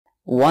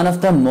One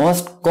of the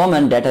most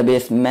common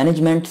database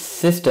management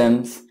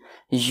systems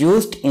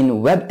used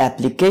in web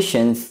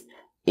applications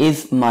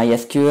is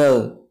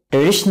MySQL.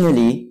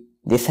 Traditionally,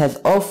 this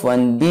has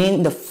often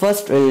been the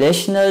first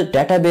relational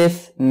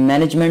database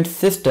management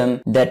system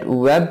that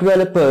web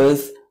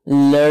developers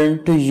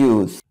learn to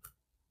use.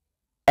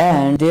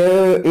 And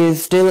there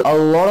is still a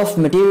lot of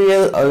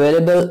material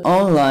available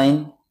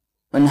online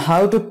on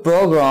how to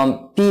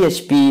program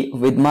PHP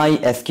with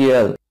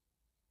MySQL.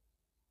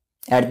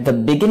 At the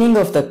beginning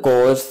of the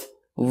course,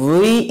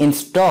 we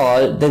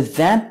installed the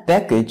XAMPP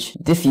package.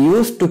 This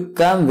used to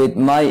come with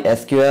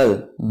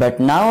MySQL, but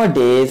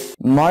nowadays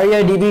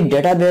MariaDB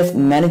database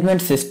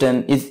management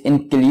system is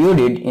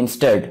included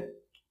instead.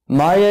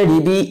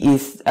 MariaDB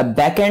is a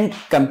backend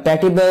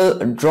compatible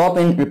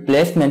drop-in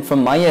replacement for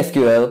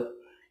MySQL.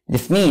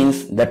 This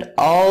means that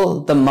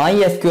all the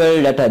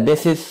MySQL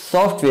databases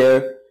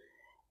software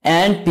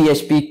and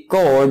PHP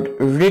code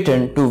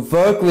written to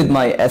work with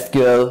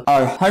MySQL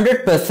are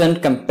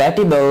 100%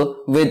 compatible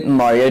with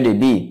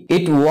MariaDB.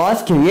 It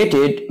was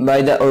created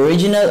by the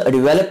original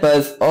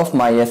developers of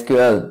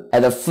MySQL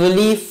as a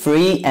fully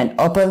free and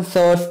open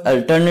source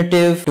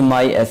alternative to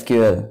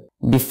MySQL.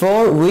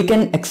 Before we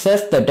can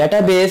access the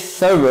database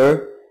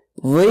server,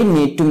 we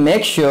need to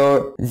make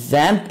sure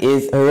XAMPP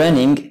is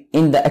running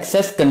in the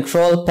access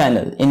control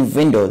panel in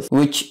Windows,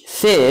 which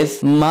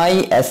says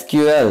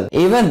MySQL,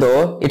 even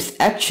though it's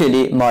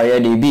actually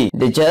MariaDB.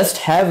 They just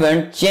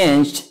haven't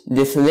changed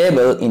this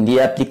label in the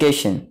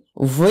application.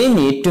 We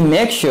need to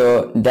make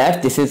sure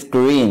that this is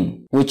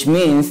green, which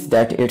means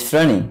that it's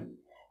running.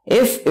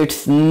 If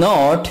it's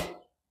not,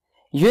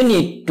 you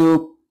need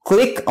to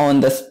click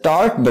on the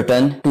Start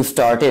button to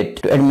start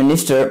it. To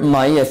administer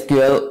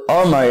MySQL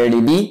or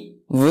MariaDB,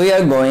 we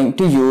are going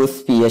to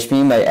use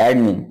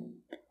phpMyAdmin.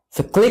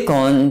 So click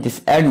on this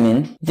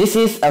admin. This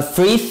is a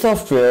free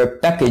software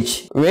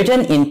package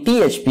written in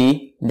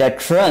PHP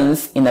that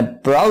runs in a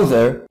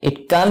browser.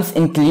 It comes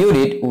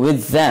included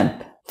with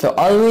XAMPP. So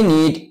all we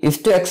need is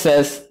to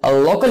access a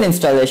local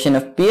installation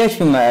of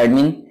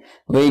phpMyAdmin.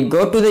 We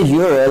go to the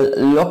URL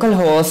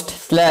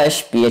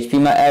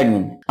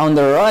localhost/phpMyAdmin. On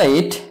the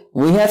right,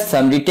 we have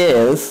some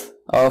details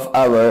of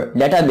our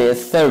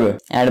database server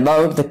and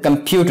about the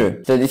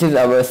computer. So this is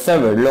our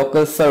server,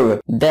 local server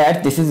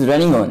that this is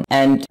running on,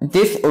 and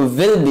this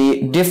will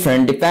be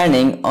different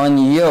depending on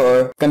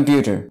your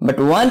computer. But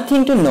one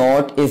thing to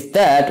note is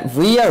that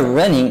we are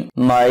running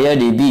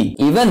MariaDB,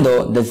 even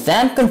though the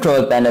XAMPP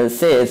control panel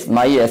says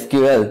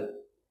MySQL,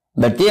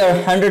 but they are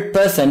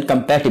 100%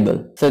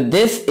 compatible. So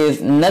this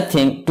is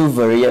nothing to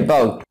worry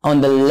about.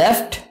 On the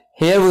left,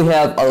 here we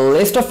have a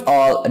list of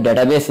all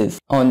databases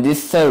on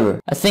this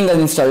server. A single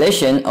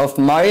installation of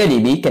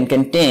MariaDB can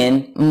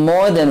contain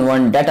more than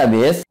one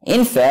database.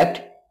 In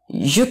fact,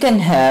 you can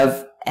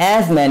have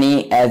as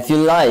many as you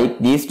like.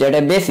 These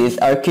databases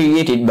are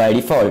created by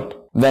default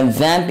when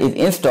XAMPP is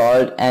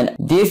installed, and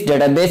these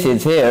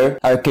databases here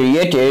are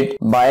created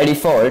by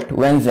default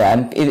when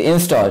XAMPP is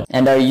installed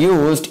and are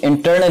used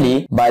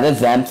internally by the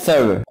XAMPP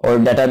server or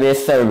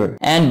database server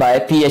and by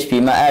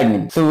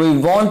phpMyAdmin. So we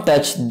won't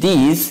touch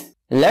these.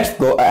 Let's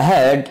go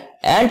ahead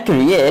and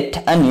create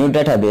a new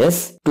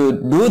database. To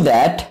do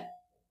that,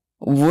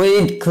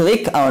 we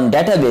click on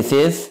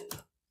databases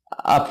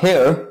up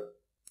here,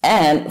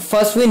 and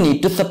first we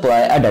need to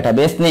supply a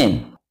database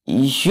name.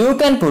 You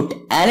can put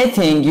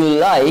anything you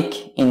like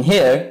in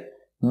here,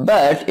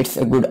 but it's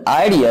a good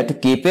idea to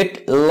keep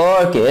it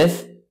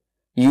lowercase,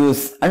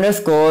 use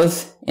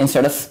underscores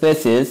instead of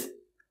spaces,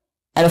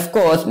 and of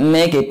course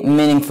make it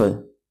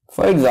meaningful.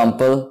 For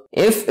example,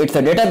 if it's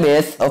a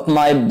database of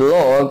my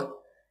blog,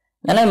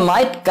 then I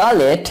might call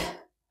it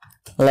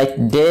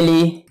like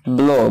daily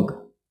blog.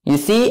 You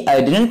see, I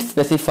didn't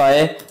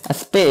specify a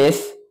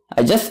space,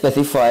 I just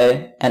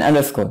specify an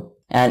underscore,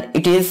 and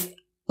it is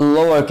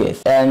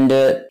lowercase. And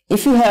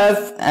if you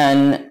have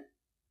an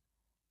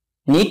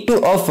need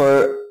to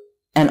offer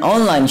an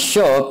online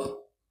shop,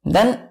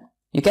 then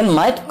you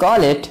might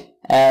call it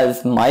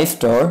as my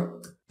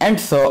store, and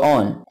so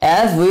on.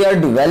 As we are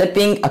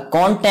developing a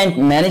content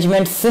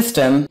management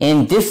system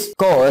in this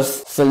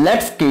course, so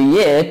let's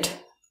create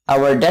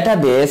our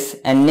database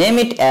and name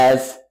it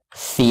as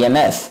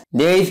CMS.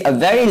 There is a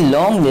very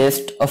long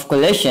list of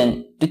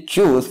collection to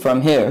choose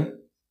from here.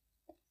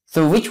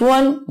 So which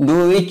one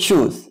do we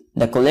choose?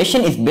 The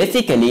collection is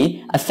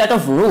basically a set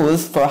of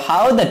rules for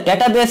how the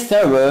database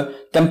server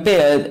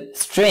compares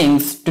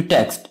strings to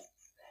text.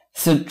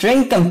 So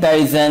string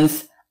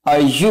comparisons are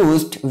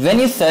used when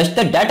you search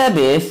the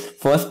database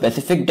for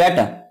specific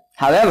data.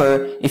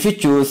 However, if you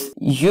choose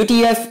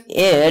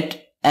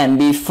UTF-8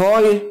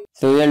 MB4,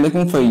 so we are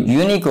looking for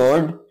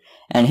Unicode,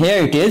 and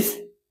here it is.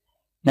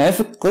 Now if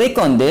you click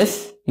on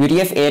this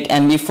UTF-8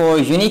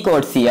 MB4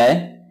 Unicode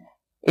CI,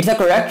 it's a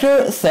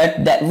character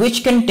set that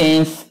which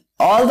contains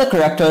all the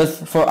characters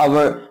for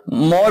our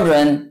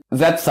modern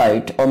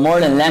website or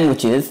modern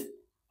languages,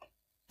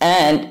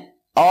 and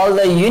all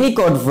the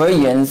Unicode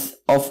versions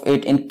of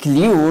it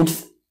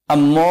includes a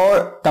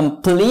more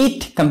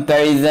complete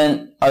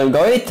comparison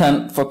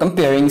algorithm for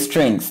comparing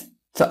strings.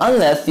 So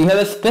unless you have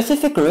a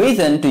specific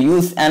reason to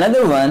use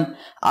another one,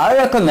 I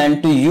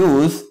recommend to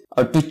use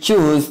or to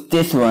choose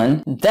this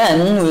one.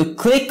 Then we'll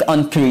click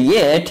on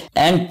create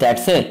and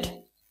that's it.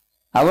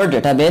 Our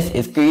database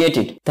is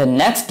created. The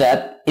next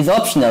step is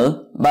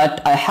optional,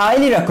 but I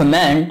highly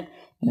recommend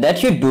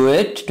that you do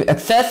it to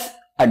access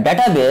a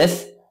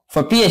database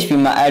for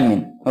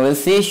phpMyAdmin. We will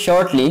see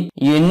shortly.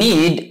 You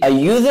need a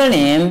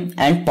username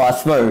and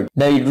password.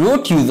 The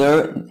root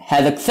user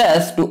has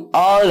access to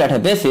all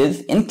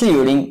databases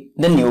including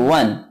the new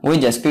one we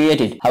just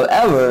created.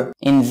 However,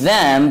 in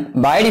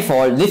XAMPP, by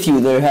default, this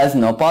user has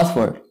no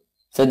password.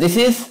 So this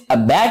is a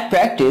bad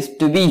practice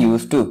to be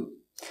used to.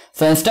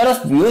 So instead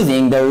of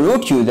using the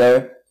root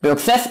user to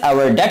access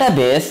our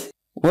database,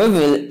 we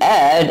will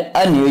add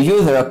a new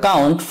user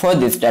account for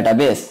this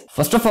database.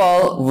 First of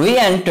all, we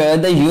enter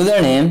the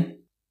username.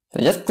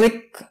 So just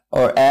click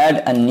or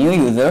add a new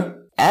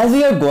user. As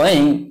we are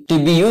going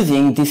to be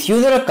using this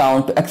user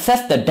account to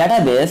access the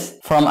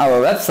database from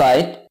our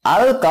website,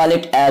 I will call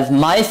it as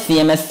my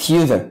CMS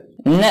user.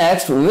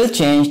 Next, we will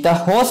change the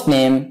host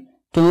name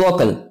to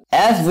local,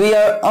 as we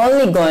are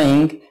only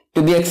going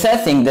to be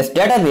accessing this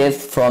database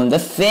from the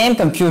same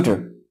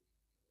computer.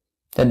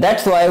 So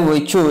that's why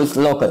we choose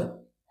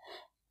local.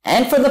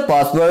 And for the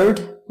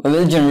password, we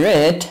will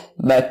generate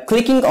by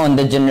clicking on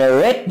the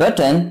generate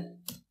button,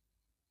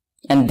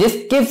 and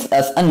this gives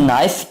us a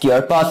nice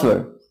secure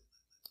password.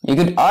 You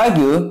could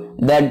argue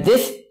that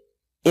this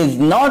is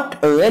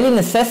not really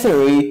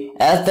necessary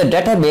as the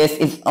database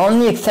is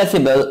only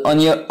accessible on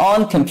your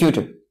own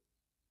computer.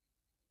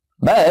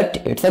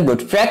 But it's a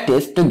good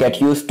practice to get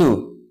used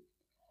to.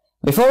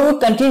 Before we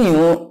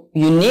continue,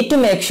 you need to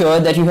make sure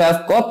that you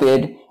have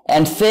copied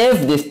and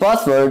saved this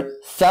password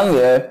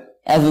somewhere,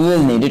 as we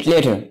will need it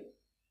later.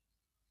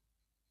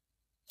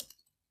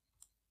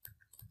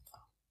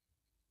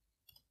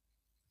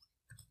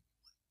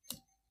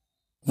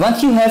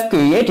 Once you have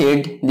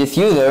created this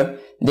user,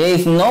 there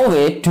is no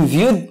way to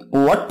view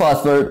what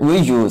password we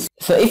use.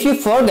 So if you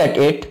forget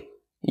it,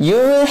 you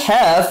will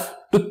have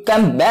to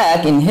come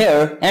back in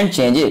here and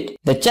change it.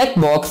 The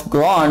checkbox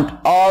grant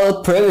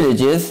all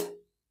privileges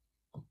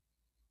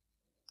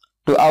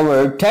to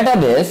our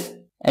database,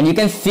 and you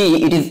can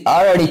see it is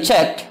already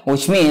checked,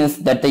 which means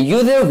that the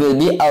user will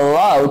be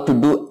allowed to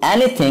do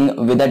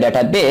anything with the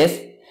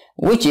database,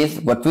 which is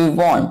what we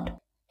want.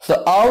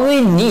 So all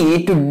we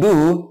need to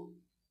do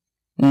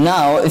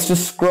now is to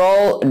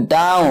scroll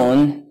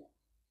down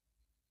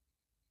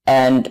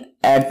and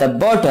at the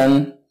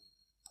bottom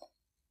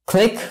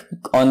click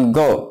on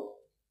go,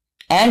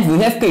 and we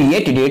have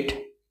created it,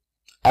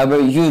 our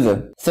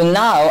user. So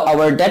now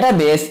our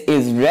database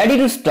is ready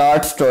to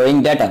start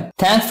storing data.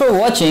 Thanks for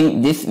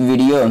watching this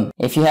video.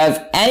 If you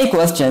have any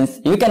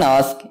questions, you can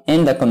ask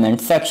in the comment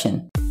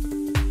section.